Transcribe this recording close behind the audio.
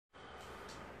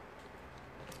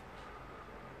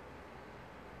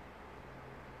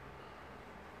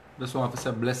Just want to say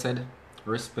blessed,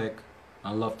 respect,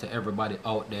 and love to everybody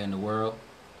out there in the world.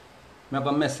 I have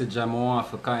a message I want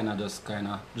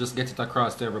to just get it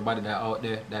across to everybody that out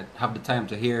there that have the time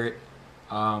to hear it.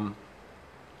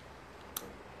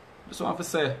 Just want to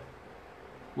say,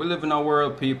 we live in a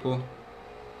world, people,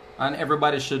 and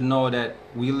everybody should know that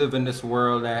we live in this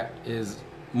world that is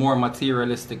more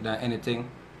materialistic than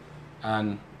anything.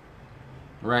 And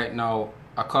right now,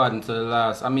 according to the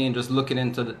last, just looking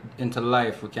into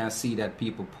life, we can see that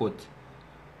people put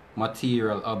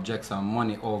material objects and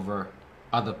money over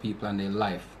other people and their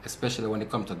life, especially when it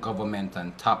comes to government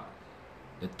and the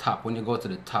top. When you go to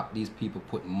the top, these people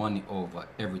put money over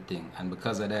everything, and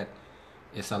because of that,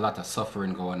 it's a lot of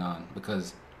suffering going on.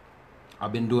 Because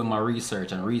I've been doing my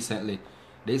research, and recently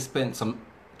they spent some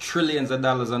trillions of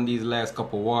dollars on these last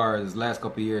couple wars, last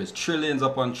couple years, trillions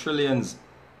upon trillions.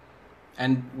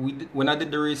 And when I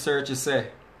did the research, it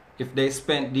said if they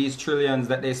spent these trillions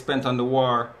that they spent on the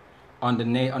war on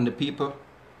the people,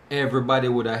 everybody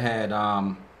would have had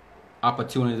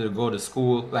opportunity to go to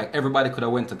school. Like everybody could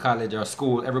have went to college or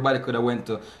school. Everybody could have went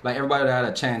to, like, everybody had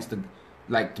a chance to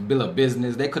build a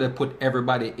business. They could have put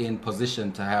everybody in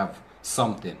position to have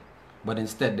something, but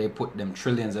instead they put them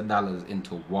trillions of dollars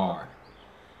into war.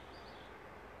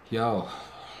 Yo,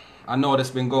 I know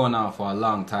this been going on for a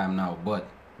long time now, but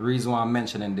the reason why I'm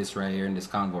mentioning this right here in this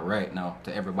convo right now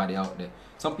to everybody out there,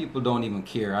 some people don't even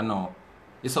care. I know.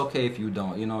 It's okay if you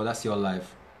don't, that's your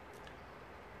life.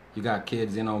 You got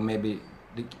kids, maybe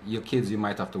your kids you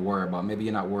might have to worry about. Maybe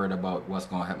you're not worried about what's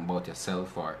going to happen about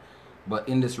yourself. But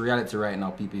in this reality right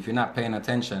now, people, if you're not paying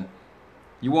attention,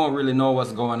 you won't really know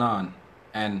what's going on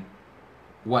and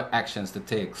what actions to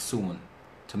take soon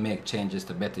to make changes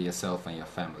to better yourself and your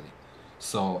family.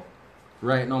 So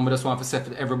right now, I just want to say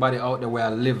to everybody out there where I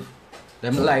live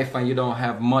them life and you don't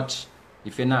have much,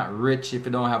 if you're not rich, if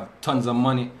you don't have tons of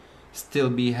money, still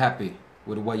be happy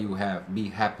with what you have. Be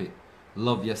happy.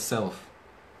 Love yourself.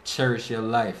 Cherish your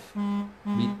life.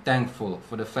 Be thankful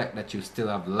for the fact that you still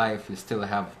have life. You still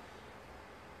have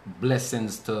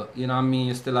blessings to,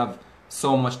 you still have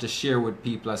so much to share with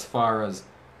people as far as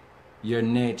your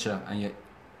nature and your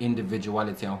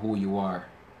individuality and who you are.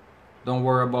 Don't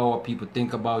worry about what people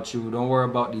think about you. Don't worry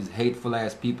about these hateful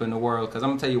ass people in the world, because I'm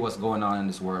going to tell you what's going on in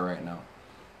this world right now.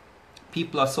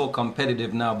 People are so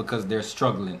competitive now because they're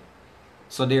struggling.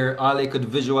 So all they could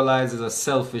visualize is a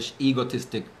selfish,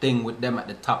 egotistic thing with them at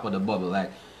the top of the bubble. Like,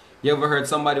 you ever heard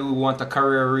somebody who want a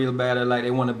career real bad, or like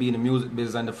they want to be in the music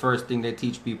business, and the first thing they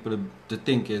teach people to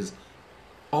think is,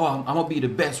 oh, I'm going to be the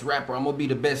best rapper, I'm going to be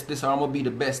the best this, or I'm going to be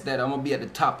the best that, I'm going to be at the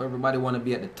top. Everybody want to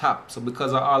be at the top. So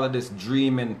because of all of this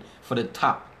dreaming for the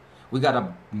top, we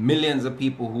got millions of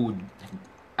people who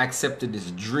accepted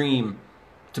this dream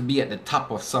to be at the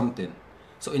top of something.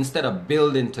 So instead of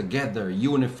building together,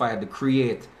 unified to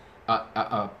create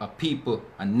a people,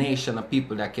 a nation of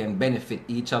people that can benefit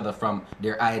each other from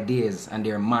their ideas and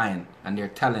their mind and their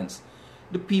talents,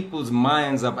 the people's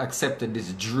minds have accepted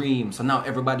this dream. So now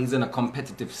everybody's in a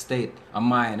competitive state of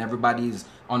mind. Everybody's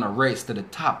on a race to the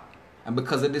top. And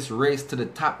because of this race to the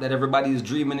top that everybody's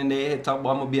dreaming in their head, I'm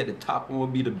going to be at the top, I'm going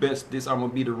to be the best this, I'm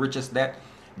going to be the richest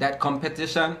that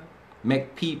competition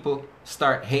make people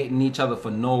start hating each other for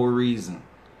no reason.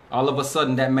 All of a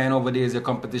sudden, that man over there is your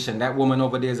competition. That woman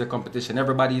over there is your competition.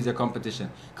 Everybody is your competition.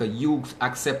 Because you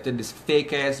accepted this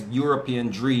fake-ass European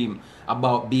dream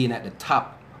about being at the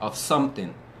top of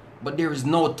something. But there is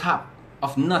no top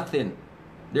of nothing.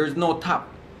 There is no top.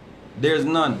 There's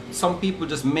none. Some people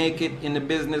just make it in the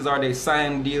business, or they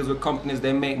sign deals with companies,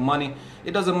 they make money.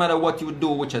 It doesn't matter what you do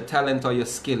with your talent or your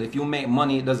skill. If you make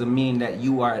money, it doesn't mean that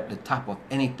you are at the top of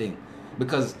anything.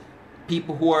 Because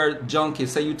people who are junkies,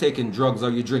 say you taking drugs or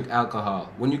you drink alcohol.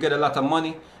 When you get a lot of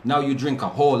money, now you drink a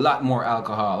whole lot more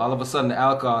alcohol. All of a sudden the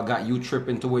alcohol got you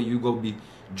tripping to where you go be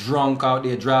drunk out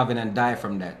there driving and die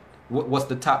from that. What's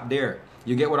the top there?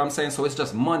 You get what I'm saying? So it's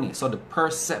just money. So the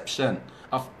perception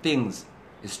of things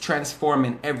is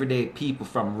transforming everyday people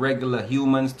from regular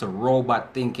humans to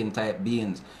robot thinking type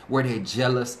beings, where they're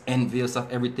jealous, envious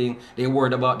of everything. They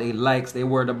worried about their likes. They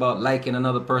worried about liking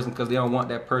another person because they don't want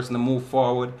that person to move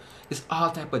forward. It's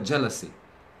all type of jealousy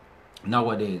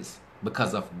nowadays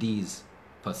because of these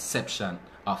perception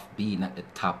of being at the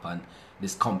top and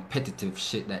this competitive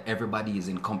shit that everybody is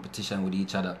in competition with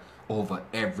each other over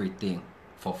everything,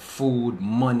 for food,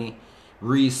 money,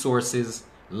 resources,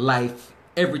 life.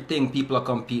 Everything people are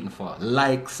competing for.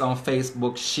 Likes on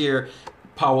Facebook, share,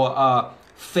 power,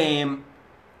 fame.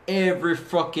 Every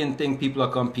fucking thing people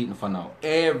are competing for now.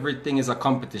 Everything is a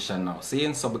competition now.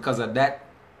 See? So because of that,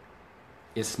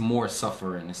 it's more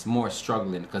suffering. It's more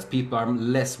struggling. Because people are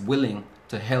less willing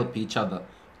to help each other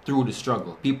through the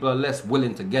struggle. People are less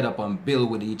willing to get up and build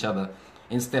with each other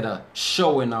instead of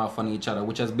showing off on each other,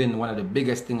 which has been one of the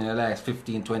biggest things in the last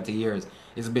 15, 20 years.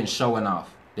 It's been showing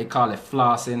off. They call it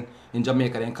flossing. In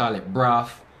Jamaica, they call it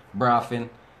braffing.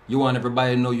 You want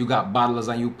everybody to know you got bottles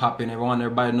and you popping. You want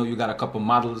everybody to know you got a couple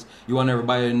models. You want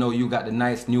everybody to know you got the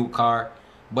nice new car.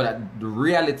 But the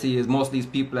reality is most of these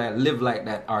people that live like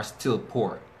that are still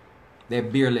poor. They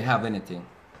barely have anything.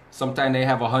 Sometimes they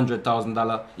have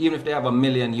 $100,000, even if they have $1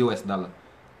 million US.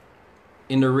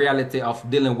 In the reality of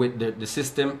dealing with the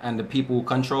system and the people who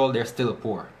control, they're still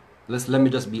poor. Let me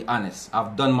just be honest.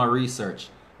 I've done my research.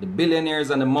 The billionaires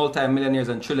and the multi-millionaires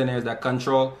and trillionaires that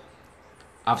control,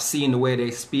 I've seen the way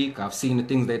they speak. I've seen the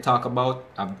things they talk about.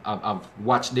 I've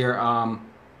watched their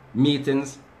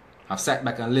meetings. I've sat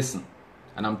back and listened.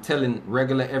 And I'm telling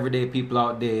regular everyday people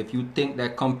out there, if you think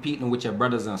that competing with your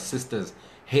brothers and sisters,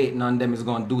 hating on them is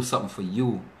going to do something for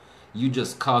you, you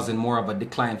just causing more of a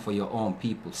decline for your own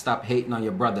people. Stop hating on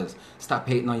your brothers. Stop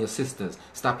hating on your sisters.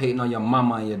 Stop hating on your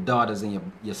mama and your daughters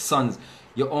and your sons.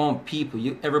 Your own people.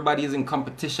 Everybody is in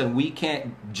competition. We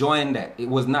can't join that. It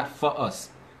was not for us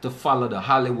to follow the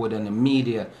Hollywood and the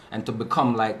media and to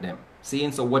become like them. See?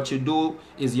 And so what you do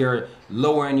is you're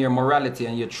lowering your morality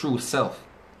and your true self.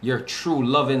 Your true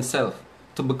loving self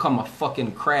to become a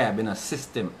fucking crab in a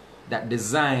system that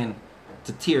designed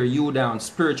to tear you down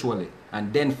spiritually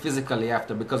and then physically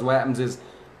after. Because what happens is,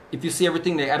 if you see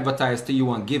everything they advertise to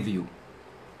you and give you,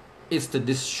 it's to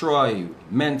destroy you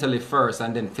mentally first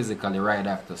and then physically right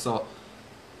after. So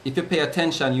if you pay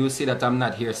attention, you will see that I'm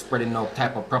not here spreading no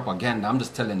type of propaganda. I'm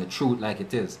just telling the truth like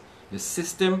it is. The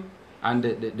system and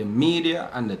the media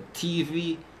and the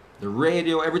TV, the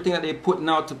radio, everything that they're putting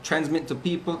out to transmit to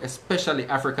people, especially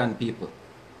African people,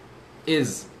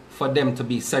 is for them to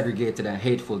be segregated and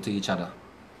hateful to each other.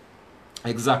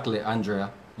 Exactly, Andrea.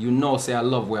 You know, say I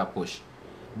love where I push.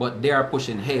 But they are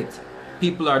pushing hate.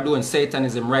 People are doing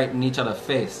satanism right in each other's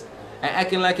face and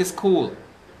acting like it's cool.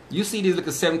 You see these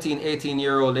little 17,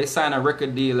 18-year-olds, they sign a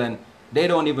record deal and they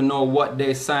don't even know what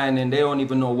they sign and they don't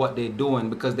even know what they're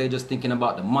doing because they're just thinking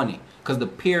about the money. Because the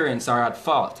parents are at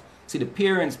fault. See, the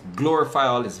parents glorify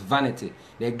all this vanity.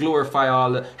 They glorify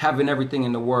all the having everything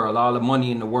in the world, all the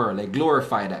money in the world. They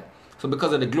glorify that. So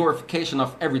because of the glorification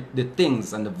of the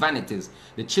things and the vanities,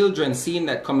 the children seeing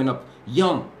that coming up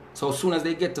young. So as soon as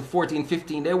they get to 14,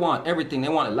 15, they want everything. They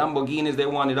want Lamborghinis, they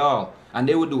want it all. And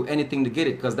they would do anything to get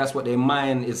it because that's what their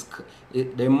mind is.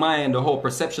 Their mind, the whole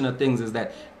perception of things is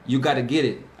that you got to get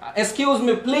it. Excuse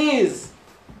me, please.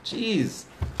 Jeez.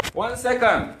 1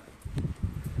 second.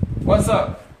 What's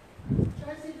up?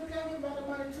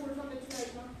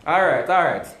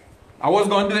 Alright. I was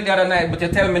going to do it the other night, but you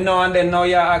tell me no and then now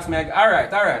you ask me.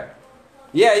 Alright.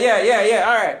 Yeah,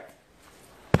 alright.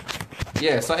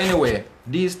 Yeah, so anyway,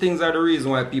 these things are the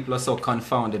reason why people are so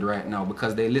confounded right now,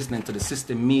 because they're listening to the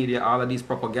system media, all of these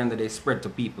propaganda they spread to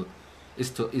people is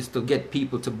to get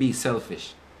people to be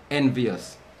selfish,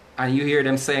 envious. And you hear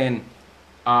them saying,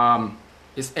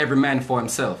 it's every man for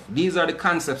himself. These are the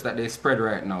concepts that they spread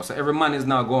right now. So every man is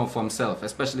now going for himself,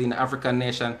 especially in the African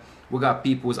nation. We got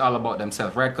people who's all about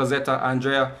themselves, right? Cosetta,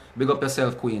 Andrea, big up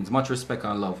yourself, queens. Much respect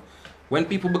and love. When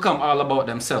people become all about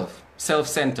themselves,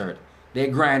 self-centered, they're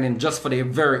grinding just for their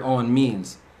very own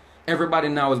means. Everybody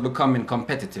now is becoming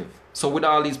competitive. So with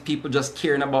all these people just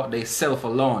caring about their self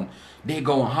alone, they're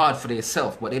going hard for their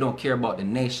self, but they don't care about the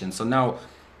nation. So now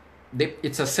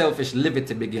it's a selfish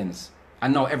liberty begins.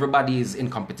 And now everybody is in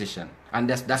competition. And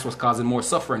that's what's causing more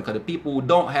suffering. Because the people who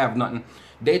don't have nothing,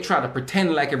 they try to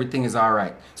pretend like everything is all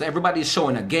right. So everybody is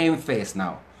showing a game face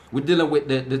now. We're dealing with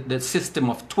the system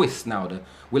of twist now.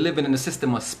 We're living in the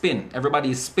system of spin. Everybody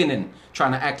is spinning,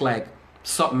 trying to act like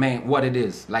something ain't what it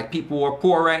is. Like people who are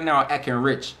poor right now are acting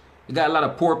rich. You got a lot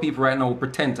of poor people right now who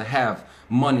pretend to have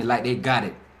money like they got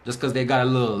it. Just because they got a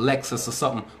little Lexus or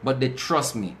something. But they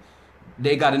trust me.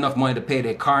 They got enough money to pay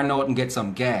their car note and get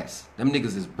some gas. Them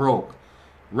niggas is broke.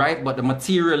 Right? But the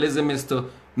materialism is to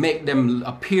make them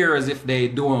appear as if they're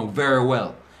doing very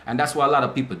well. And that's what a lot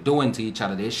of people doing to each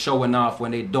other. They're showing off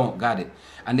when they don't got it.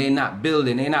 And they're not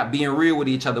building. They're not being real with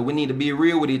each other. We need to be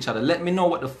real with each other. Let me know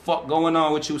what the fuck going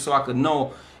on with you so I could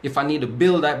know if I need to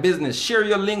build that business. Share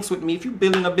your links with me. If you're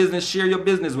building a business, share your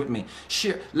business with me.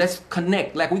 Share. Let's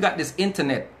connect. Like we got this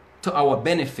internet to our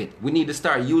benefit. We need to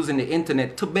start using the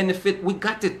internet to benefit. We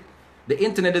got it. The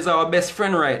internet is our best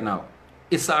friend right now.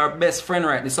 It's our best friend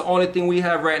right now. It's the only thing we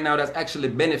have right now that's actually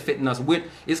benefiting us with.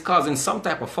 It's causing some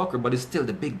type of fucker, but it's still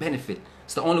the big benefit.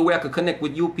 It's the only way I could connect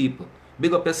with you people.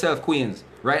 Big up yourself, queens.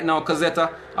 Right now,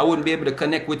 Cosetta, I wouldn't be able to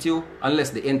connect with you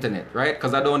unless the internet, right?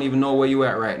 Because I don't even know where you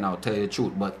at right now, tell you the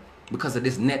truth. But because of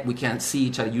this net, we can't see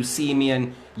each other. You see me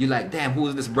and you like, damn, who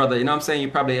is this brother? You know what I'm saying? You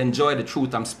probably enjoy the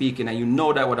truth I'm speaking, and you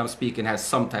know that what I'm speaking has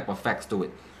some type of facts to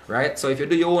it, right? So if you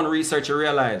do your own research, you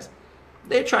realize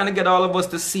they're trying to get all of us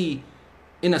to see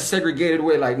in a segregated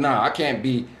way, like, nah, I can't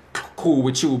be cool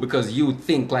with you because you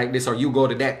think like this, or you go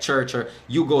to that church, or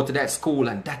you go to that school.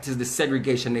 And that is the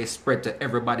segregation they spread to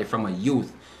everybody from a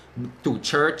youth, through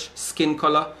church, skin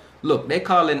color. Look, they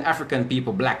calling African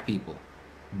people black people.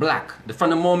 Black. From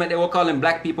the moment they were calling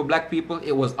black people,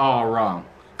 it was all wrong.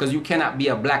 Because you cannot be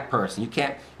a black person.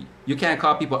 You can't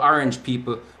call people orange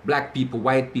people, black people,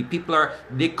 white people. People are,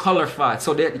 they colorified.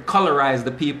 So they colorize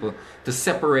the people to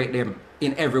separate them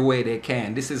in every way they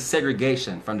can. This is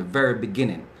segregation from the very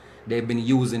beginning. They've been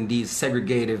using these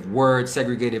segregative words,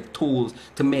 segregative tools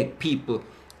to make people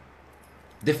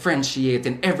differentiate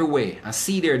in every way and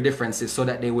see their differences, so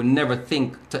that they will never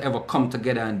think to ever come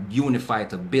together and unify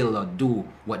to build or do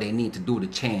what they need to do to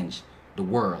change the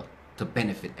world to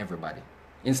benefit everybody.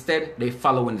 Instead, they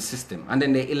follow in the system, and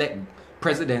then they elect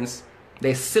presidents.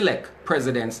 They select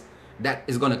presidents that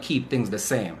is going to keep things the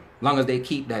same, long as they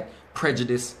keep that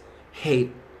prejudice,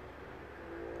 hate,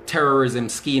 terrorism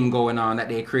scheme going on that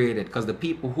they created. Because the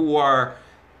people who are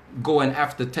going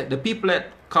after the people that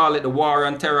call it the war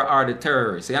on terror are the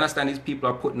terrorists. You understand? These people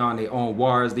are putting on their own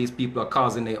wars. These people are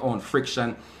causing their own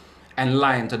friction and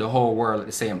lying to the whole world at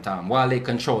the same time, while they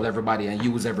control everybody and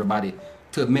use everybody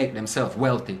to make themselves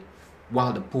wealthy,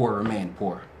 while the poor remain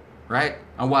poor, right?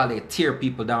 And while they tear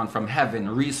people down from having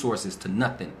resources to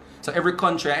nothing. So every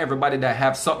country, everybody that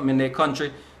have something in their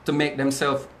country to make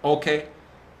themselves okay,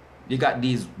 you got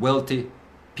these wealthy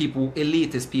people,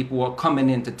 elitist people who are coming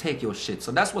in to take your shit.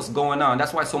 So that's what's going on.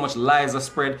 That's why so much lies are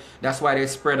spread. That's why they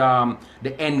spread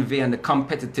the envy and the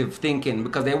competitive thinking,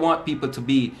 because they want people to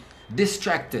be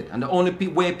distracted. And the only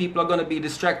way people are going to be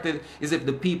distracted is if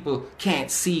the people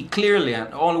can't see clearly. And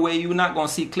the only way you're not going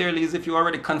to see clearly is if you're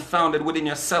already confounded within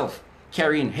yourself,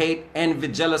 carrying hate, envy,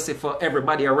 jealousy for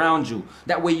everybody around you.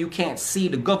 That way you can't see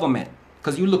the government,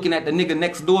 because you're looking at the nigga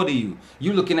next door to you.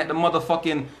 You're looking at the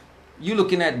motherfucking, you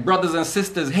looking at brothers and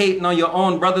sisters hating on your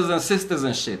own brothers and sisters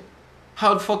and shit.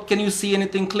 How the fuck can you see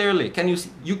anything clearly?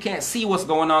 You can't see what's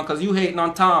going on because you hating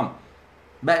on Tom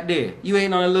back there. You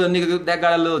hating on a little nigga that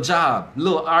got a little job,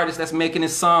 little artist that's making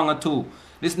his song or two.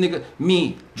 This nigga,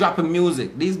 me, dropping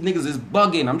music. These niggas is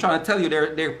bugging. I'm trying to tell you,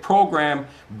 they're programmed,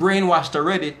 brainwashed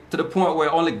already, to the point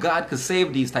where only God could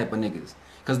save these type of niggas.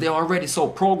 Because they're already so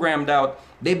programmed out.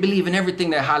 They believe in everything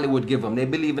that Hollywood give them. They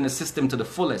believe in the system to the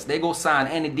fullest. They go sign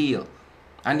any deal.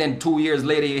 And then 2 years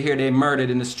later, you hear they murdered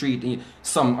in the street, and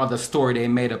some other story they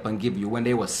made up and give you when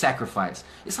they were sacrificed.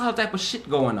 It's all type of shit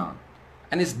going on.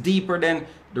 And it's deeper than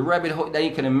the rabbit hole that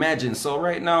you can imagine. So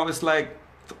right now, it's like,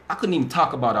 I couldn't even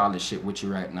talk about all this shit with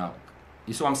you right now.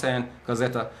 You see what I'm saying? Because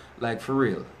like, for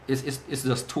real, it's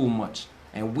just too much.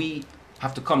 And we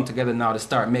have to come together now to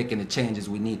start making the changes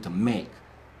we need to make.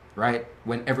 Right?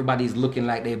 When everybody's looking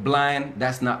like they're blind,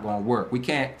 that's not going to work. We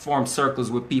can't form circles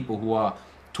with people who are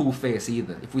two-faced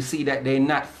either. If we see that they're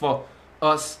not for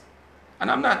us,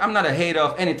 and I'm not a hater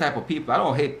of any type of people. I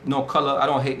don't hate no color. I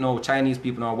don't hate no Chinese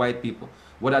people, no white people.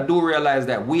 What I do realize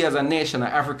that we as a nation of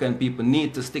African people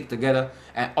need to stick together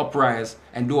and uprise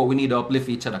and do what we need to uplift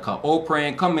each other. Because Oprah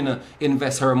ain't coming to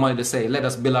invest her money to say, let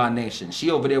us build our nation.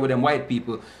 She over there with them white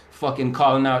people fucking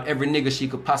calling out every nigga she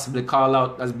could possibly call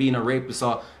out as being a rapist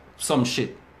or some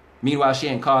shit. Meanwhile, she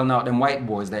ain't calling out them white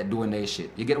boys that doing their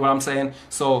shit. You get what I'm saying?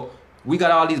 So we got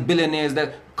all these billionaires,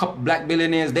 that couple black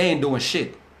billionaires, they ain't doing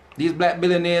shit. These black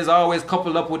billionaires are always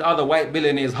coupled up with other white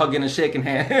billionaires hugging and shaking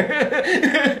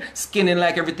hands. Skinning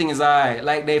like everything is alright.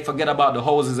 Like they forget about the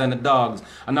hoses and the dogs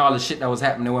and all the shit that was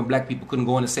happening when black people couldn't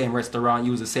go in the same restaurant,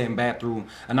 use the same bathroom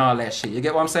and all that shit. You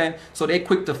get what I'm saying? So they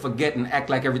quick to forget and act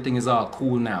like everything is all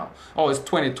cool now. Oh, it's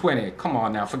 2020. Come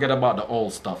on now. Forget about the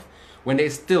old stuff. When they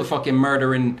still fucking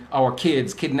murdering our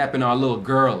kids, kidnapping our little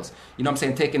girls. You know what I'm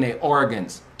saying? Taking their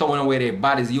organs, throwing away their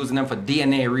bodies, using them for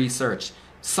DNA research.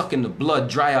 Sucking the blood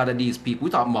dry out of these people.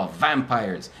 We're talking about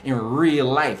vampires in real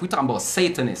life. We're talking about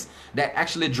Satanists that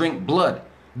actually drink blood,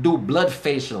 do blood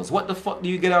facials. What the fuck do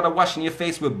you get out of washing your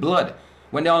face with blood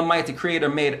when the Almighty Creator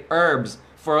made herbs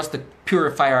for us to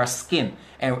purify our skin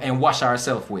and wash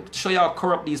ourselves with? Show you how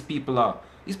corrupt these people are.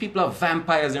 These people are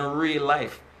vampires in real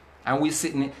life. And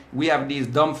we have these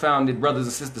dumbfounded brothers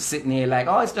and sisters sitting here like,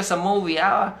 oh, it's just a movie.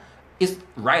 It's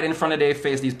right in front of their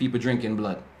face, these people drinking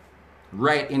blood.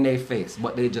 Right in their face,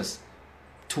 but they just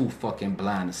too fucking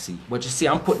blind to see. But you see,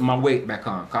 I'm putting my weight back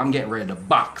on, because I'm getting ready to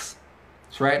box.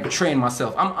 That's right, to train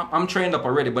myself. I'm trained up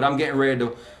already, but I'm getting ready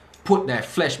to put that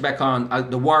flesh back on,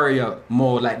 the warrior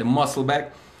mode, like the muscle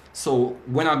back. So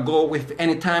when I go, if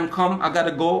any time come, I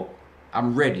gotta go,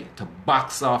 I'm ready to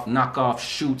box off, knock off,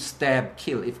 shoot, stab,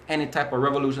 kill. If any type of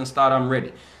revolution start, I'm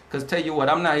ready. Because tell you what,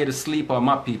 I'm not here to sleep on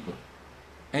my people.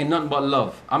 Ain't nothing but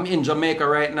love. I'm in Jamaica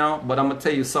right now, but I'm going to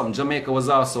tell you something. Jamaica was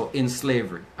also in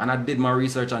slavery. And I did my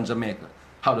research on Jamaica.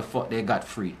 How the fuck they got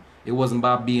free. It wasn't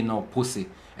about being no pussy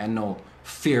and no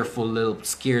fearful little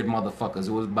scared motherfuckers.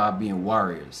 It was about being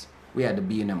warriors. We had to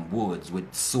be in them woods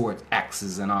with swords,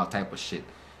 axes, and all type of shit.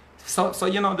 So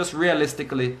you know, just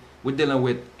realistically, we're dealing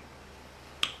with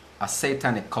a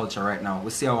satanic culture right now.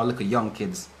 We see how look at young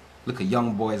kids, look at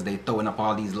young boys, they throwing up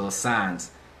all these little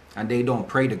signs. And they don't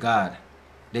pray to God.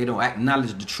 They don't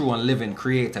acknowledge the true and living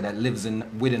creator that lives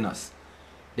within us.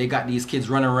 They got these kids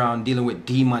running around dealing with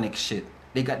demonic shit.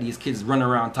 They got these kids running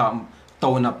around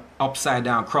throwing up upside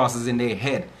down crosses in their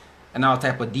head. And all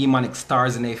type of demonic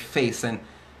stars in their face. And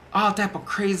all type of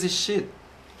crazy shit.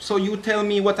 So you tell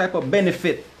me what type of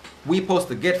benefit we supposed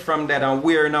to get from that, and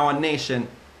we're in our nation,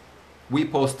 we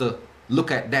supposed to look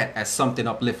at that as something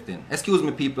uplifting. Excuse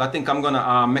me, people. I think I'm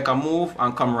gonna make a move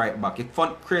and come right back. It's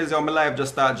fun, crazy how my life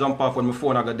just start jump off when my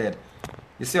phone I got dead.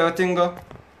 You see how the thing go?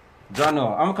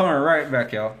 Jono, I'm coming right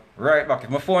back, yo. Right back. If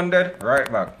my phone dead,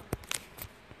 right back.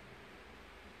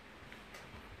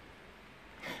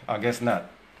 I guess not.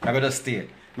 I gotta stay.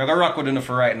 I'm gonna rock with enough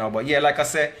for right now. But yeah, like I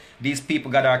said, these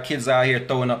people got our kids out here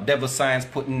throwing up devil signs,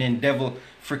 putting in devil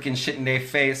freaking shit in their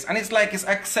face. And it's like it's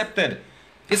accepted.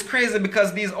 It's crazy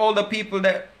because these older people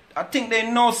that I think they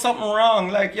know something wrong.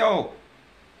 Like, yo,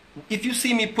 if you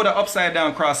see me put an upside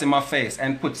down cross in my face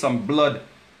and put some blood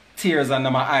tears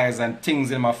under my eyes and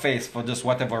things in my face for just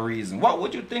whatever reason, what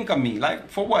would you think of me? Like,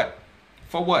 for what?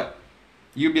 For what?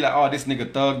 You'd be like, oh, this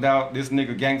nigga thugged out, this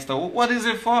nigga gangster. What is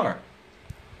it for?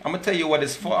 I'm gonna tell you what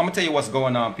it's for. I'm gonna tell you what's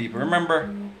going on, people.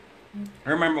 Remember,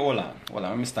 hold on,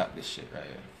 let me stop this shit right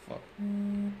here. Fuck.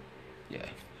 Yeah.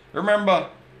 Remember,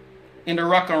 in the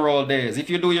rock and roll days,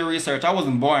 if you do your research, I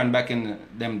wasn't born back in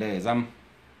them days. I'm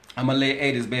a late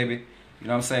 80s baby. You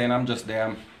know what I'm saying? I'm just there.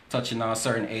 I'm touching on a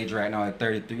certain age right now at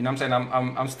 33. You know what I'm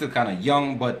saying? I'm still kind of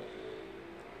young, but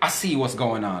I see what's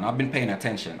going on. I've been paying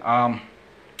attention.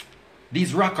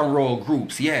 These rock and roll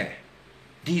groups, yeah.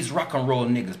 These rock and roll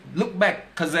niggas. Look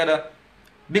back, Kazetta.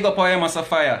 Big up Oyama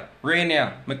Sapphire,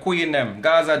 Rainier, my queen them,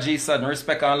 Gaza G Sudden,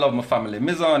 respect and love my family.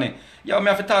 Mizoni. Yo, me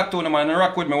have to talk to them and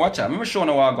rock with me, watch out. Me show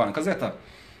no what going, Kazetta.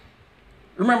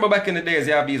 Remember back in the days,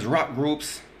 you have these rock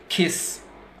groups, Kiss,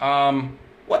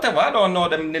 whatever. I don't know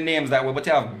the names that way, but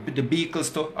you have the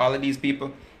Beatles too, all of these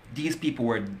people. These people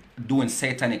were doing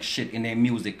satanic shit in their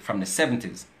music from the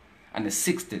 70s and the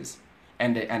 60s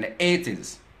and the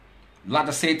 80s. A lot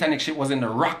of satanic shit was in the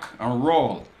rock and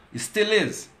roll. It still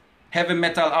is. Heavy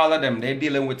metal, all of them, they're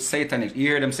dealing with satanic. You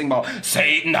hear them sing about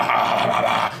Satan, all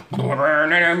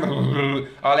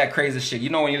that crazy shit. You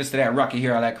know when you listen to that rock, you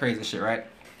hear all that crazy shit, right?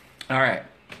 Alright.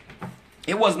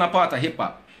 It wasn't a part of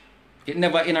hip-hop. It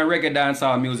never in a reggae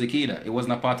dancehall music either. It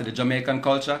wasn't a part of the Jamaican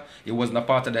culture. It wasn't a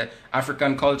part of the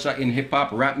African culture in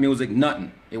hip-hop, rap music,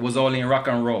 nothing. It was only in rock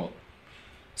and roll.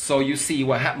 So you see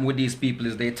what happened with these people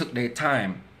is they took their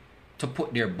time to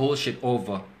put their bullshit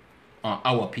over on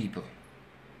our people.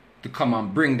 To come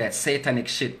and bring that satanic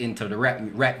shit into the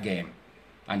rap game.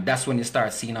 And that's when you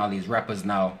start seeing all these rappers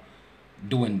now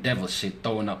doing devil shit,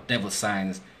 throwing up devil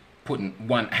signs, putting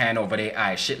one hand over their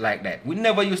eye, shit like that. We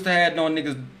never used to have no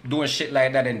niggas doing shit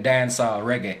like that in dancehall,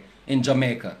 reggae, in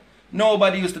Jamaica.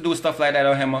 Nobody used to do stuff like that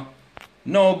on Hema.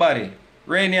 Nobody.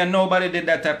 Rainier, nobody did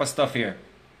that type of stuff here.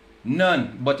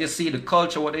 None. But you see the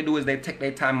culture, what they do is they take their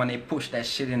time and they push that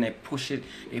shit and they push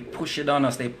it on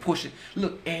us, they push it.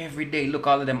 Look, every day, look,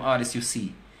 all of them artists you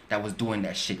see that was doing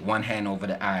that shit, one hand over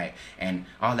the eye and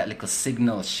all that little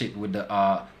signal shit with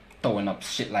the throwing up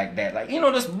shit like that. Like, you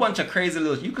know, this bunch of crazy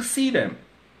little, you can see them.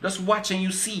 Just watching,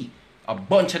 you see a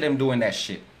bunch of them doing that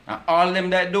shit. And all of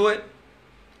them that do it,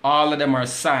 all of them are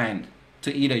signed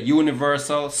to either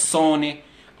Universal, Sony,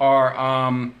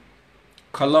 or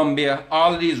Columbia,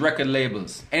 all of these record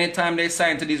labels. Anytime they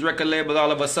sign to these record labels,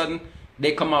 all of a sudden,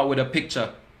 they come out with a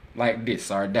picture like this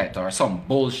or that, or some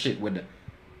bullshit with the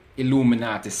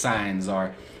Illuminati signs,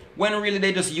 or when really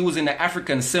they just using the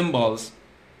African symbols,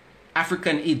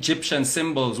 African Egyptian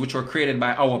symbols, which were created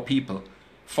by our people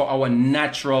for our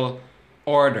natural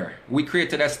order. We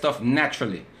created that stuff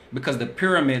naturally because the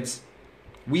pyramids,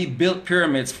 we built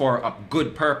pyramids for a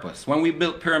good purpose. When we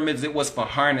built pyramids, it was for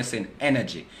harnessing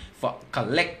energy, for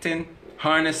collecting,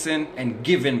 harnessing, and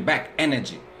giving back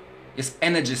energy. It's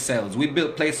energy cells. We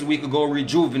built places we could go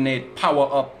rejuvenate,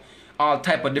 power up, all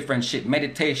type of different shit,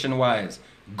 meditation-wise,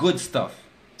 good stuff.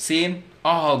 Seeing?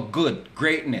 All good,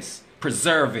 greatness,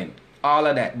 preserving, all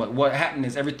of that. But what happened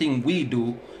is everything we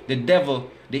do, the devil,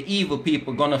 the evil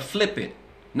people gonna flip it.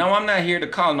 Now, I'm not here to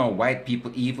call no white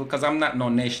people evil, because I'm not no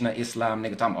Nation of Islam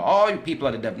nigga talking about all you people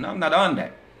are the devil. No, I'm not on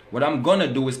that. What I'm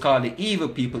gonna do is call the evil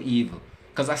people evil,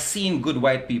 because I seen good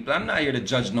white people. I'm not here to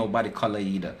judge nobody color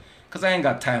either, because I ain't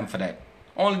got time for that.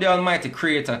 Only the Almighty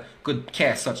Creator could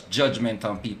cast such judgment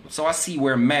on people. So I see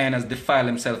where man has defiled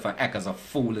himself and act as a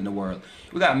fool in the world.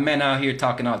 We got men out here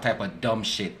talking all type of dumb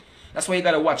shit. That's why you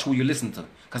gotta watch who you listen to.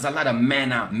 Because a lot of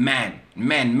men are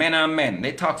men.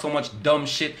 They talk so much dumb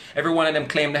shit. Every one of them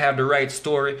claim to have the right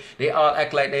story. They all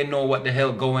act like they know what the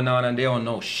hell going on, and they don't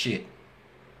know shit.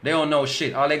 They don't know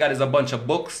shit. All they got is a bunch of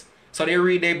books. So they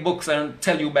read their books and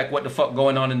tell you back what the fuck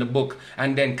going on in the book,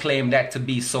 and then claim that to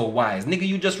be so wise. Nigga,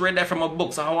 you just read that from a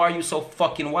book, so how are you so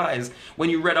fucking wise when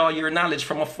you read all your knowledge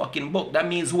from a fucking book? That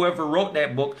means whoever wrote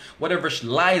that book, whatever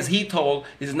lies he told,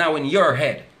 is now in your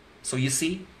head. So you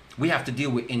see, we have to deal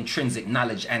with intrinsic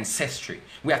knowledge, ancestry.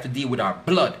 We have to deal with our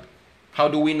blood. How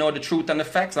do we know the truth and the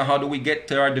facts, and how do we get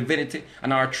to our divinity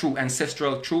and our true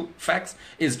ancestral true facts?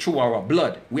 Is through our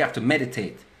blood. We have to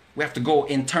meditate. We have to go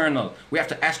internal. We have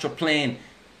to astroplane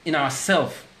in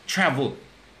ourselves, travel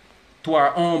to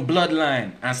our own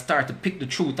bloodline and start to pick the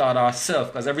truth out of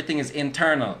ourselves, because everything is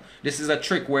internal. This is a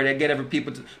trick where they get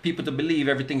people to believe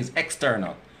everything is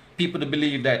external. People to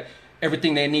believe that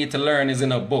everything they need to learn is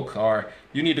in a book, or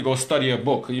you need to go study a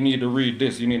book, you need to read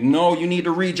this, you need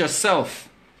to read yourself.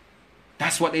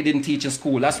 That's what they didn't teach in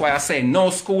school. That's why I say no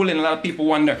schooling. A lot of people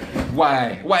wonder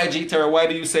why. Why, G-Terra? Why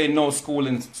do you say no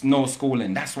schooling? No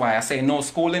schooling. That's why I say no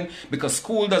schooling, because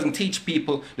school doesn't teach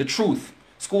people the truth.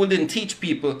 School didn't teach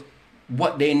people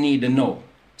what they need to know.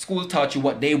 School taught you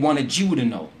what they wanted you to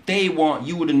know. They want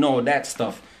you to know that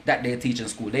stuff that they teach in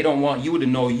school. They don't want you to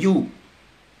know you.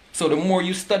 So the more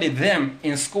you study them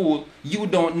in school, you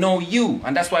don't know you.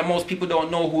 And that's why most people don't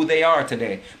know who they are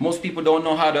today. Most people don't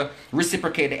know how to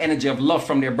reciprocate the energy of love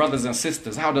from their brothers and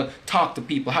sisters, how to talk to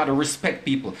people, how to respect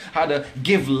people, how to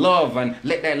give love and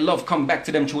let that love come back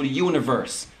to them through the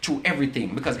universe, through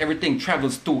everything, because everything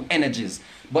travels through energies.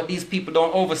 But these people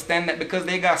don't understand that because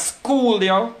they got schooled,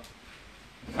 yo.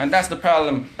 And that's the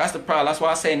problem. That's the problem. That's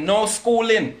why I say no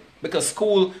schooling. Because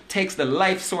school takes the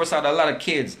life source out of a lot of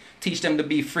kids. Teach them to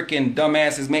be freaking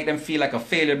dumbasses. Make them feel like a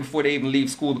failure before they even leave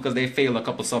school because they failed a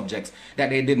couple subjects that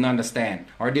they didn't understand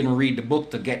or didn't read the book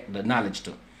to get the knowledge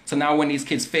to. So now when these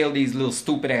kids fail these little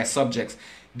stupid ass subjects,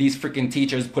 these freaking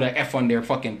teachers put an F on their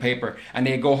fucking paper and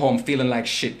they go home feeling like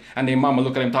shit. And their mama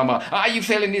look at them talking about, you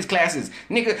failing these classes.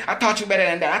 Nigga, I taught you better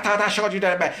than that. I thought I showed you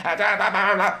that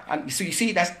better. And so you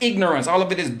see, that's ignorance. All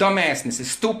of it is dumbassness.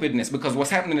 It's stupidness. Because what's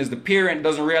happening is the parent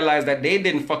doesn't realize that they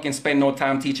didn't fucking spend no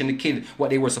time teaching the kid what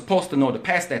they were supposed to know to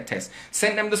pass that test.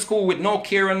 Send them to school with no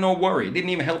care and no worry. Didn't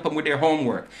even help them with their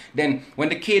homework. Then when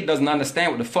the kid doesn't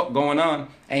understand what the fuck going on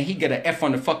and he get an F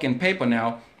on the fucking paper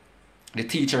now, the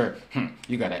teacher,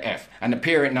 you got an F. And the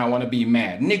parent now want to be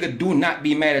mad. Nigga, do not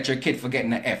be mad at your kid for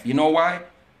getting an F. You know why?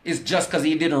 It's just because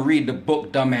he didn't read the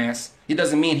book, dumbass. It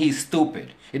doesn't mean he's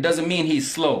stupid. It doesn't mean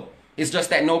he's slow. It's just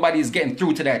that nobody's getting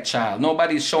through to that child.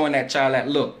 Nobody's showing that child that,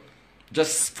 look,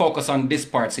 just focus on this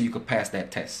part so you could pass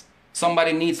that test.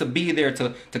 Somebody needs to be there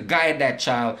to guide that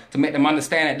child, to make them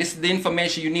understand that this is the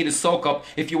information you need to soak up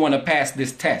if you want to pass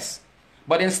this test.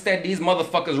 But instead, these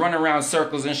motherfuckers run around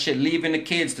circles and shit, leaving the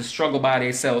kids to struggle by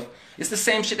themselves. It's the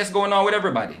same shit that's going on with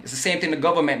everybody. It's the same thing the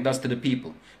government does to the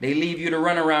people. They leave you to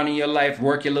run around in your life,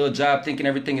 work your little job, thinking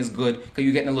everything is good because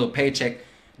you're getting a little paycheck.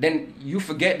 Then you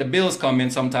forget the bills come in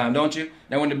sometime, don't you?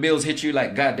 Then when the bills hit you,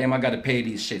 like, goddamn, I got to pay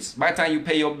these shits. By the time you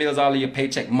pay your bills, all of your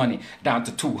paycheck money down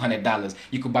to $200,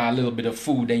 you could buy a little bit of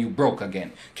food, then you broke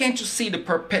again. Can't you see the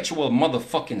perpetual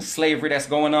motherfucking slavery that's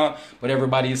going on? But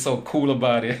everybody is so cool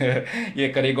about it. Yeah,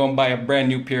 because they're going to buy a brand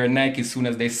new pair of Nike as soon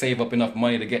as they save up enough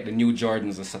money to get the new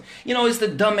Jordans or something. You know, it's the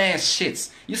dumbass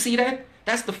shits. You see that?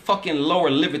 That's the fucking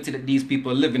lower liberty that these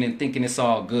people are living in, thinking it's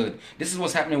all good. This is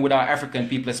what's happening with our African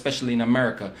people, especially in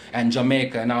America and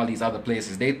Jamaica and all these other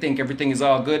places. They think everything is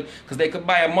all good because they could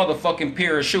buy a motherfucking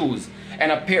pair of shoes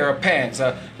and a pair of pants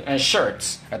and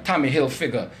shirts, a Tommy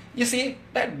Hilfiger. You see,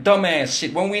 that dumbass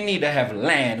shit. When we need to have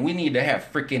land, we need to have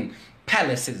freaking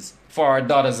palaces for our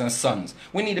daughters and sons.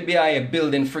 We need to be out here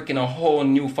building freaking a whole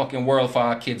new fucking world for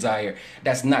our kids out here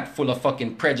that's not full of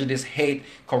fucking prejudice, hate,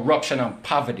 corruption, and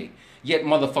poverty. Yet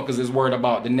motherfuckers is worried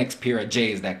about the next pair of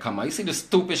J's that come out. You see the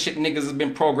stupid shit niggas has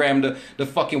been programmed to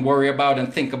fucking worry about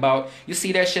and think about. You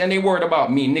see that shit and they worried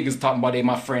about me. Niggas talking about they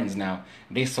my friends now.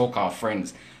 They so-called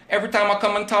friends. Every time I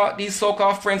come and talk, these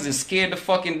so-called friends is scared to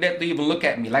fucking death to even look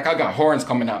at me. Like I got horns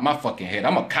coming out my fucking head.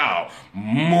 I'm a cow.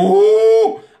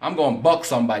 Moo! I'm going to buck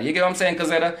somebody. You get what I'm saying,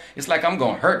 Cazetta? It's like I'm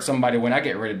going to hurt somebody when I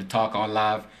get ready to talk on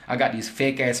live. I got these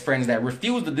fake-ass friends that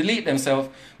refuse to delete themselves,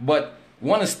 but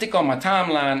want to stick on my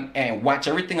timeline and watch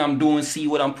everything I'm doing, see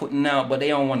what I'm putting out, but they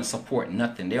don't want to support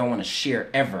nothing. They don't want to share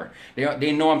ever.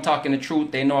 They know I'm talking the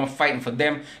truth. They know I'm fighting for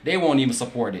them. They won't even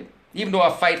support it. Even though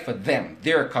I fight for them,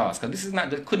 their cause, because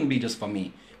this couldn't be just for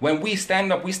me. When we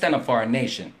stand up for our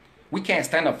nation. We can't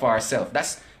stand up for ourselves.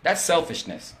 That's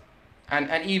selfishness.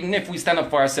 And even if we stand up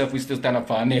for ourselves, we still stand up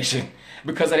for our nation.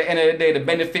 Because at the end of the day, the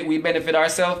benefit we benefit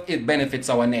ourselves, it benefits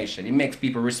our nation. It makes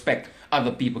people respect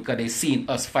other people because they seen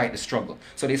us fight the struggle.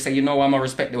 So they say, you know, I'm going to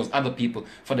respect those other people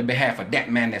for the behalf of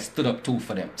that man that stood up too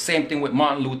for them. Same thing with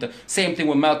Martin Luther. Same thing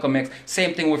with Malcolm X.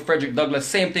 Same thing with Frederick Douglass.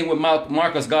 Same thing with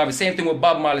Marcus Garvey. Same thing with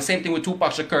Bob Marley. Same thing with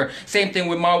Tupac Shakur. Same thing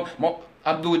with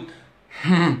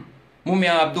Mumia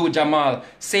Abdul-Jamal.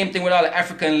 Same thing with all the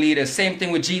African leaders. Same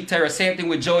thing with G-Terra. Same thing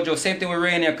with Jojo. Same thing with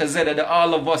Rainier Cazetta.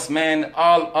 All of us, man.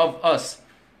 All of us.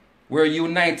 We're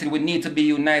united. We need to be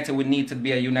united. We need to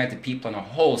be a united people on a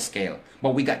whole scale.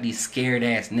 But we got these scared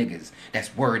ass niggas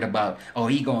that's worried about, oh,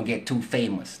 he gonna get too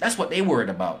famous. That's what they worried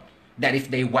about. That if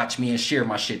they watch me and share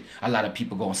my shit, a lot of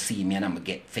people gonna see me and I'm gonna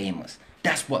get famous.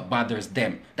 That's what bothers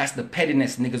them. That's the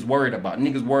pettiness niggas worried about.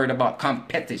 Niggas worried about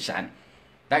competition.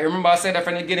 Like, remember I said that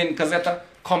from the beginning, Cazetta?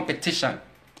 Competition.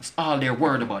 That's all they're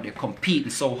worried about. They're competing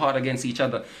so hard against each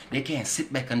other. They can't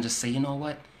sit back and just say, you know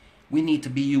what? We need to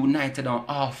be united on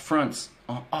all fronts,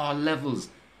 on all levels.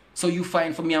 So you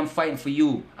fighting for me, I'm fighting for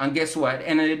you. And guess what? At the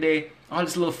end of the day, all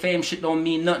this little fame shit don't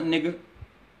mean nothing, nigga.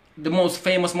 The most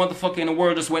famous motherfucker in the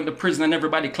world just went to prison and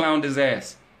everybody clowned his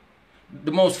ass.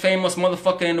 The most famous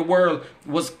motherfucker in the world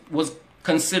was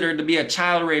considered to be a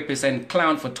child rapist and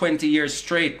clowned for 20 years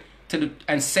straight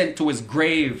and sent to his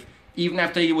grave. Even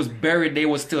after he was buried, they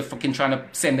were still fucking trying to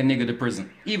send the nigga to prison.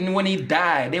 Even when he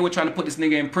died, they were trying to put this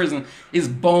nigga in prison. His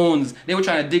bones, they were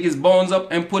trying to dig his bones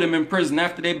up and put him in prison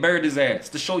after they buried his ass.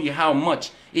 To show you how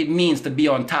much it means to be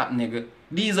on top, nigga.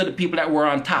 These are the people that were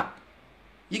on top.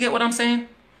 You get what I'm saying?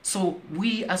 So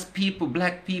we as people,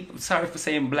 black people, sorry for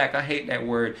saying black, I hate that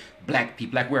word, black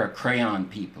people, like we're a crayon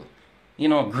people. You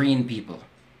know, green people.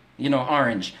 You know,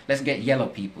 orange. Let's get yellow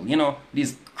people. You know,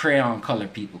 these crayon color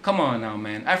people. Come on now,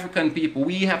 man. African people,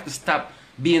 we have to stop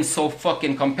being so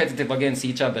fucking competitive against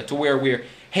each other to where we're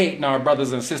hating our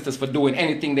brothers and sisters for doing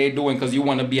anything they're doing because you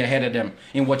want to be ahead of them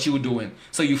in what you're doing.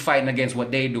 So you fighting against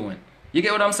what they're doing. You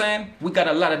get what I'm saying? We got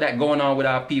a lot of that going on with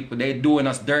our people. They doing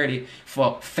us dirty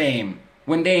for fame.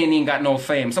 When they ain't even got no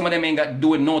fame. Some of them ain't got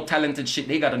doing no talented shit.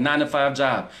 They got a 9-to-5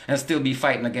 job and still be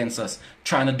fighting against us.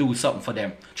 Trying to do something for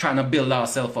them. Trying to build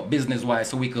ourselves up business-wise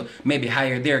so we could maybe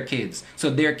hire their kids.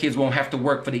 So their kids won't have to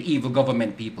work for the evil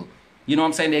government people. You know what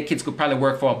I'm saying? Their kids could probably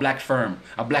work for a black firm.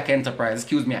 A black enterprise.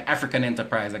 Excuse me, an African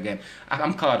enterprise again.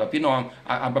 I'm caught up. You know,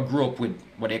 I grew up with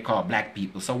what they call black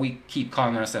people. So we keep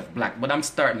calling ourselves black. But I'm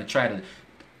starting to try to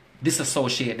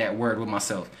disassociate that word with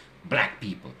myself. Black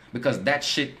people. Because that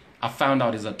shit, I found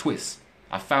out is a twist.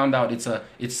 I found out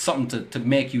it's something to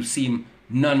make you seem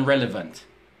non-relevant.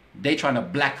 They trying to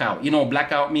black out. You know what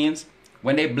blackout means?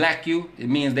 When they black you, it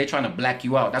means they trying to black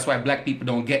you out. That's why black people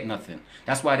don't get nothing.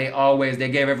 That's why they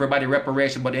gave everybody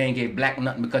reparation, but they ain't gave black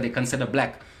nothing because they consider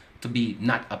black to be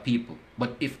not a people.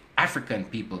 But if African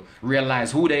people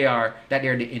realize who they are, that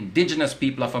they're the indigenous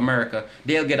people of America,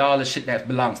 they'll get all the shit that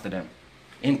belongs to them,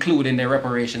 including their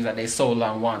reparations that they so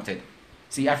long wanted.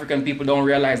 See, African people don't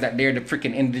realize that they're the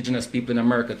freaking indigenous people in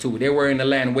America too. They were in the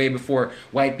land way before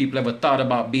white people ever thought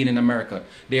about being in America.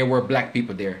 There were black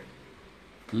people there.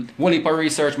 One heap of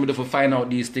research me do to find out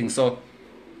these things. So,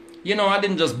 you know, I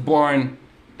didn't just born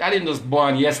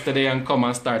yesterday and come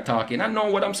and start talking. I know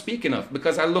what I'm speaking of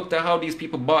because I looked at how these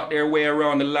people bought their way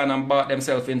around the land and bought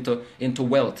themselves into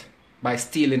wealth by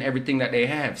stealing everything that they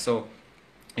have. So,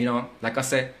 you know, like I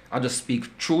said, I just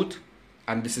speak truth.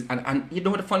 And this is and you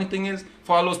know what the funny thing is?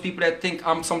 For all those people that think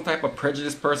I'm some type of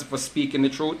prejudiced person for speaking the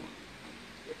truth,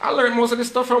 I learned most of this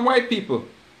stuff from white people.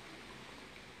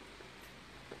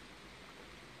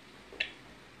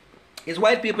 It's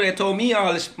white people that told me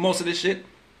most of this shit.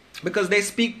 Because they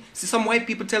speak, see, some white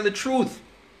people tell the truth.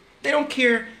 They don't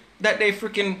care that their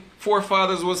freaking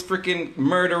forefathers was freaking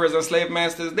murderers and slave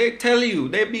masters. They tell you.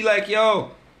 They be like,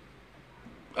 yo,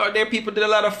 their people did a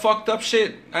lot of fucked up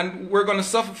shit and we're gonna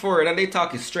suffer for it, and they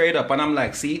talk it straight up. And I'm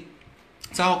like, see,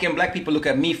 so how can black people look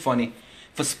at me funny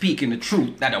for speaking the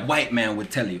truth that a white man would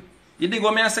tell you? You dig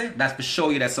what me I say? That's to show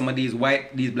you that some of these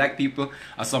black people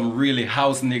are some really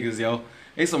house niggas, yo.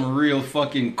 They some real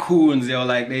fucking coons, yo.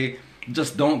 Like, they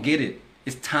just don't get it.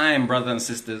 It's time, brothers and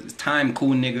sisters. It's time,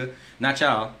 coon nigga. Not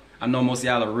y'all. I know most of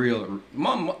y'all are real.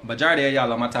 Majority of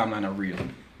y'all on my timeline are real.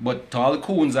 But to all the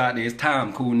coons out there, it's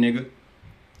time, coon nigga.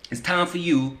 It's time for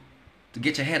you to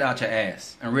get your head out your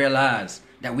ass and realize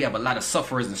that we have a lot of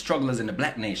sufferers and strugglers in the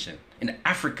black nation, in the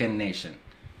African nation.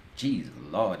 Jeez,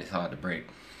 Lord, it's hard to break.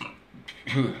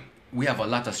 We have a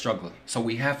lot of struggle. So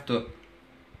we have to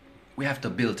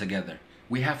build together.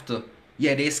 We have to,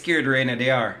 yeah, they're scared right now,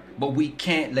 they are. But we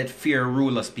can't let fear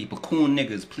rule us, people. Coon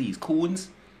niggas, please. Coons.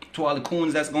 To all the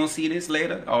coons that's gonna see this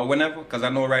later or whenever, because I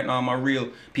know right now my real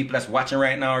people that's watching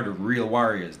right now are the real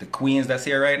warriors. The queens that's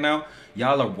here right now,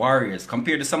 y'all are warriors.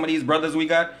 Compared to some of these brothers we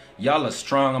got, y'all are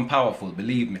strong and powerful,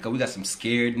 believe me, because we got some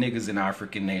scared niggas in our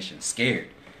freaking nation. Scared.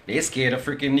 They're scared of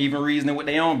freaking even reasoning with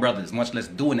their own brothers, much less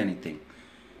doing anything.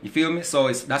 You feel me?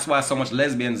 So that's why so much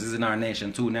lesbians is in our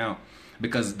nation too now.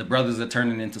 Because the brothers are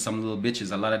turning into some little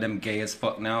bitches. A lot of them gay as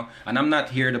fuck now. And I'm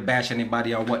not here to bash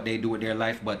anybody on what they do with their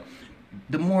life, but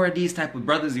the more of these type of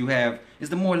brothers you have, is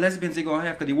the more lesbians you're going to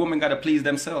have, because the women got to please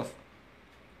themselves.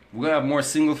 We're going to have more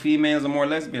single females and more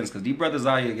lesbians, because these brothers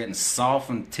out here getting soft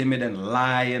and timid and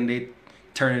lie, and they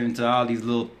turn into all these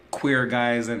little queer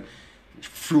guys and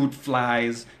fruit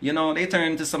flies. You know, they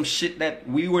turn into some shit that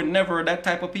we were never that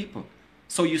type of people.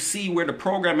 So you see where the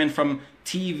programming from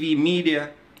TV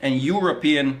media and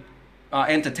European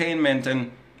entertainment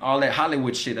and all that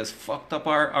Hollywood shit has fucked up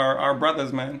our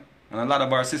brothers, man. And a lot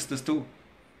of our sisters too.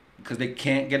 Because they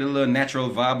can't get a little natural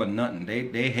vibe or nothing.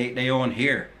 They hate their own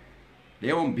hair.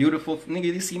 Their own beautiful, nigga,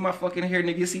 you see my fucking hair,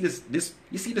 nigga? You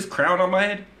see this crown on my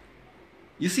head?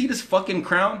 You see this fucking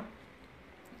crown?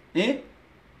 Eh?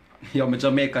 Yo, I'm a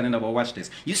Jamaican and I will watch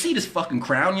this. You see this fucking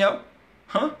crown, yo?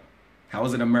 Huh? I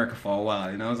was in America for a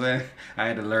while, you know what I'm saying? I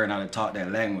had to learn how to talk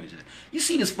that language. You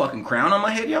see this fucking crown on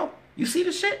my head, yo? You see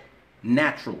this shit?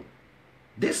 Natural.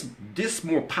 This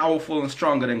more powerful and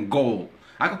stronger than gold.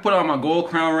 I could put on my gold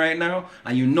crown right now,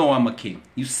 and you know I'm a king.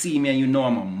 You see me, and you know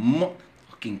I'm a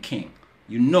fucking king.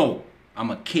 You know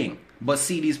I'm a king. But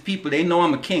see, these people, they know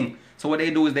I'm a king. So what they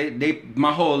do is they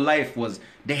my whole life was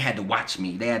they had to watch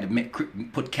me. They had to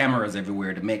put cameras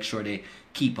everywhere to make sure they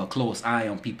keep a close eye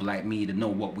on people like me to know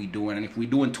what we doing. And if we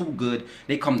doing too good,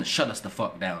 they come to shut us the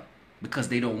fuck down because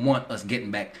they don't want us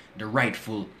getting back the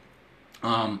rightful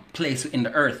place in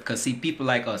the earth. Because see, people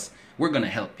like us, we're gonna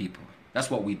help people. That's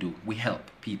what we do. We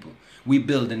help people. We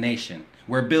build a nation.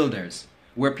 We're builders.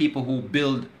 We're people who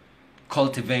build,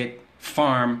 cultivate,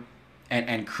 farm,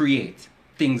 and create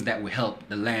things that will help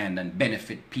the land and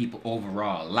benefit people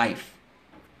overall, life.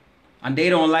 And they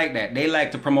don't like that. They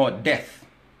like to promote death,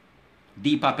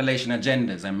 depopulation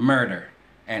agendas, and murder,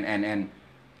 and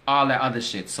all that other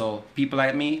shit. So people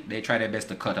like me, they try their best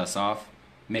to cut us off,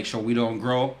 make sure we don't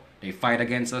grow. They fight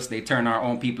against us. They turn our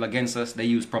own people against us. They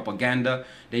use propaganda.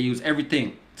 They use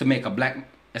everything to make a black,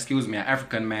 an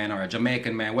African man or a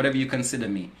Jamaican man, whatever you consider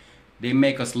me. They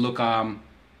make us look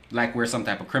like we're some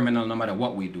type of criminal no matter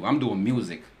what we do. I'm doing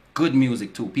music. Good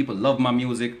music too. People love my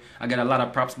music. I get a lot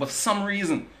of props. But for some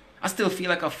reason, I still feel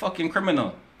like a fucking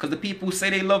criminal. Because the people who say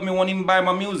they love me won't even buy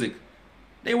my music.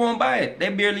 They won't buy it. They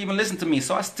barely even listen to me.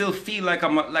 So I still feel like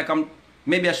I'm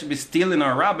maybe I should be stealing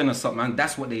or robbing or something. And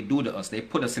that's what they do to us. They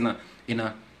put us in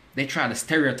a they try to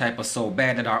stereotype us so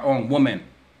bad that our own women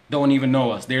don't even know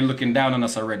us. They're looking down on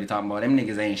us already, talking about them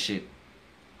niggas ain't shit.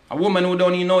 A woman who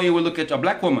don't even know you will look at a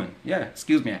black woman. Yeah,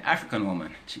 excuse me, an African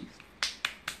woman. Jeez.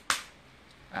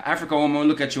 An African woman will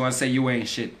look at you and say you ain't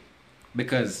shit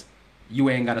because you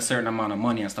ain't got a certain amount of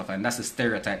money and stuff. And that's a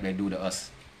stereotype they do to us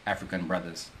African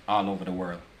brothers all over the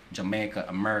world. Jamaica,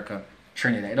 America,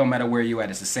 Trinidad. It don't matter where you at.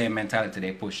 It's the same mentality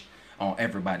they push on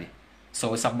everybody.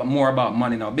 So it's more about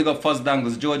money now. Big up Fuzz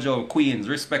Dangles, Jojo, Queens,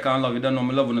 respect and love. You don't know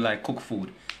me love when you like cook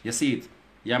food. You see it?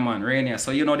 Yeah, man, Rainier.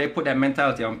 So, you know, they put that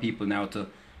mentality on people now to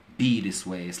be this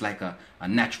way. It's like a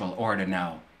natural order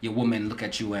now. Your woman look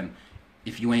at you, and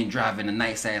if you ain't driving a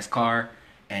nice ass car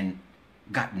and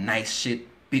got nice shit,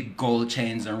 big gold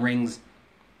chains and rings,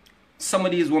 some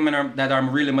of these women that are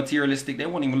really materialistic, they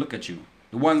won't even look at you.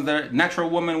 The ones that are natural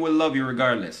women will love you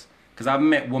regardless. Because I've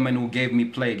met women who gave me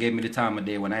play, gave me the time of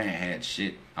day when I ain't had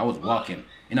shit. I was walking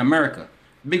in America.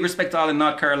 Big respect to all the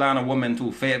North Carolina women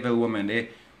too, Fayetteville women.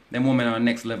 Them women are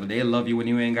next level. They love you when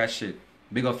you ain't got shit.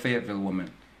 Big up Fayetteville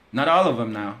women. Not all of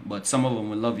them now, but some of them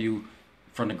will love you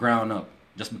from the ground up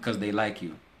just because they like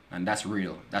you. And that's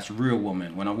real. That's real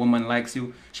woman. When a woman likes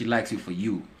you, she likes you for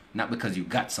you, not because you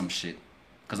got some shit.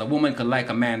 Because a woman could like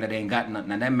a man that ain't got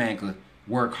nothing, and that man could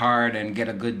work hard and get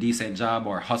a good, decent job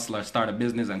or hustle or start a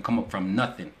business and come up from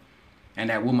nothing. And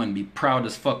that woman be proud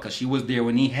as fuck because she was there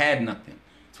when he had nothing.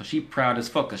 So she proud as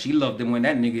fuck because she loved him when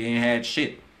that nigga ain't had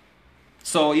shit.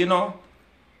 So, you know,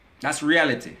 that's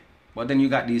reality. But then you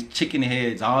got these chicken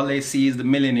heads. All they see is the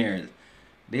millionaires.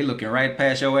 They looking right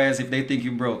past your ass if they think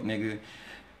you broke, nigga.